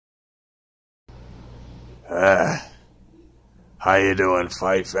How you doing,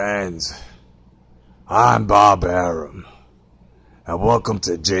 fight fans? I'm Bob Arum, and welcome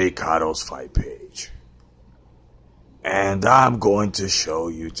to J.COTTO's fight page. And I'm going to show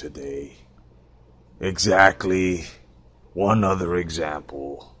you today exactly one other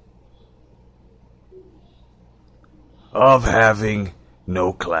example of having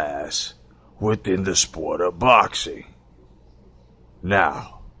no class within the sport of boxing.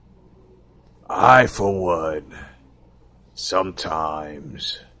 Now, I, for one,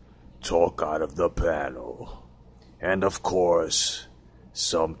 sometimes talk out of the panel. And of course,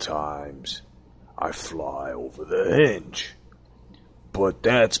 sometimes I fly over the hinge. But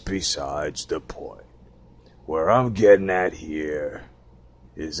that's besides the point. Where I'm getting at here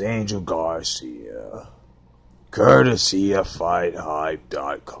is Angel Garcia, courtesy of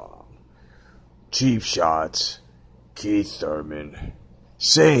FightHype.com. Cheap shots, Keith Thurman,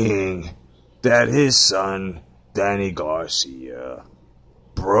 saying that his son, Danny Garcia,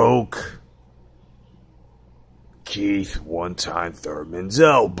 broke Keith one-time Thurman's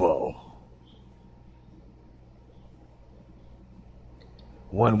elbow.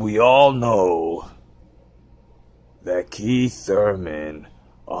 When we all know that Keith Thurman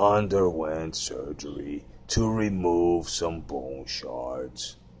underwent surgery to remove some bone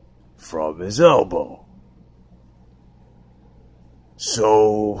shards from his elbow.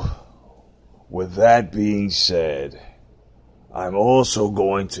 So, with that being said, I'm also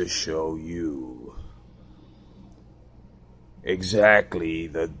going to show you exactly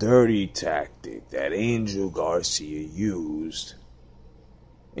the dirty tactic that Angel Garcia used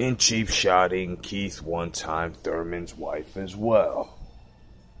in cheap-shotting Keith one-time Thurman's wife as well.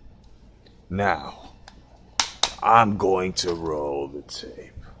 Now, I'm going to roll the tape.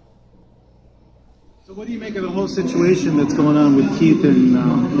 So what do you make of the whole situation that's going on with Keith and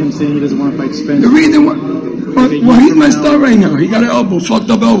him saying he doesn't want to fight Spence? The reason why he's messed up right now. He got an elbow, fucked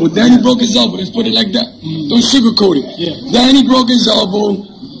up elbow. Danny broke his elbow. Let's put it like that. Don't sugarcoat it. Yeah. Danny broke his elbow,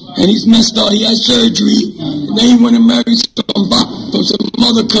 and he's messed up. He had surgery, and then he went and married from some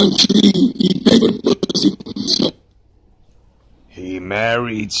other country. He paid for the pussy. So. He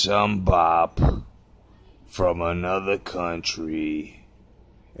married some bop from another country,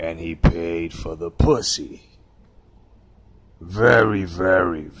 and he paid for the pussy. Very,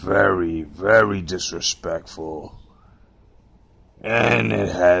 very, very, very disrespectful. And it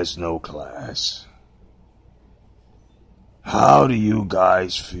has no class. How do you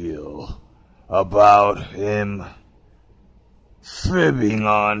guys feel about him fibbing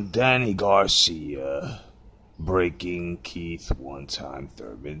on Danny Garcia breaking Keith one-time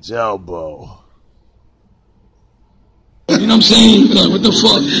Thurman's elbow? You know what I'm saying? Like, what the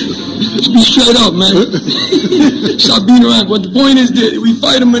fuck? Let's be straight up, man. Stop beating around. But the point is that we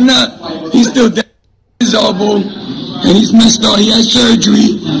fight him or not, he's still dead his elbow, and he's messed up. He had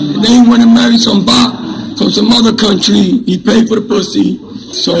surgery, and then he went and married some bop from some other country. He paid for the pussy.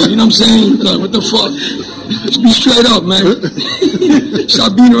 So, you know what I'm saying? Like, what the fuck? Let's be straight up, man.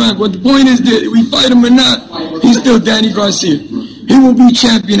 Stop beating around. But the point is that we fight him or not, he's still Danny Garcia. He will be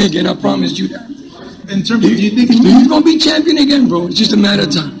champion again, I promise you that. In terms of, do you think he's going to be champion again, bro? It's just a matter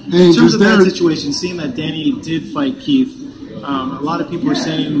of time. In terms of that situation, seeing that Danny did fight Keith, a lot of people are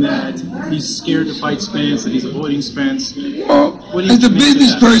saying that he's scared to fight Spence, that he's avoiding Spence. Well, as a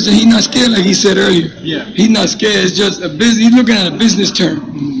business person, he's not scared like he said earlier. Yeah. He's not scared. It's just a business. He's looking at a business term.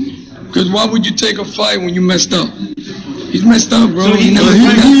 Because why would you take a fight when you messed up? He's messed up, bro. So he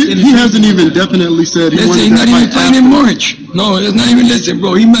hasn't even definitely said he he's not even fighting in March. No, that's not even listen,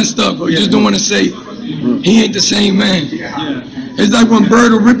 bro. He messed up, bro. You just don't want to say he ain't the same man. Yeah. It's like when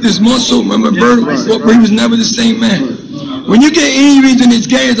Bird ripped his muscle. Remember Bird? He was never the same man. When you get injuries in this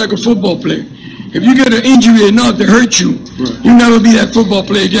game, it's like a football player. If you get an injury enough to hurt you, you'll never be that football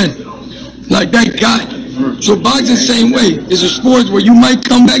player again. Like that guy. So boxing same way. It's a sport where you might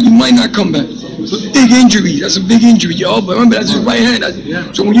come back, you might not come back. Big injury. That's a big injury. Your elbow. Remember, that's his right hand.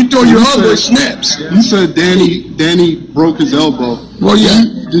 So when you throw your elbow, it snaps. You said Danny broke his elbow. Well, yeah.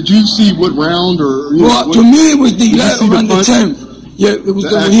 Did you see what round or? Well, to me, it was around the 10th. Yeah, it was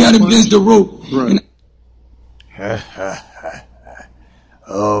when he had him against the rope. Right.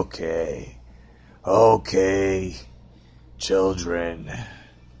 Okay, children,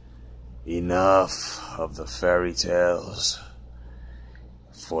 enough of the fairy tales,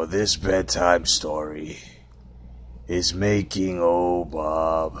 for this bedtime story is making old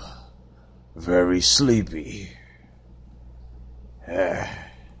Bob very sleepy.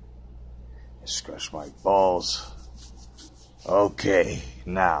 Scratch my balls. Okay,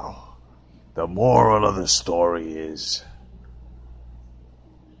 now, the moral of the story is,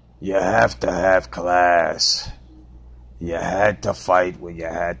 You have to have class. You had to fight when you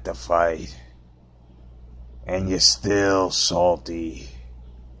had to fight. And you're still salty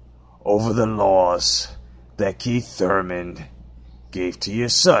over the loss that Keith Thurman gave to your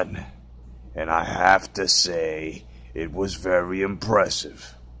son. And I have to say, it was very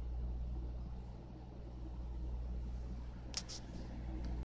impressive.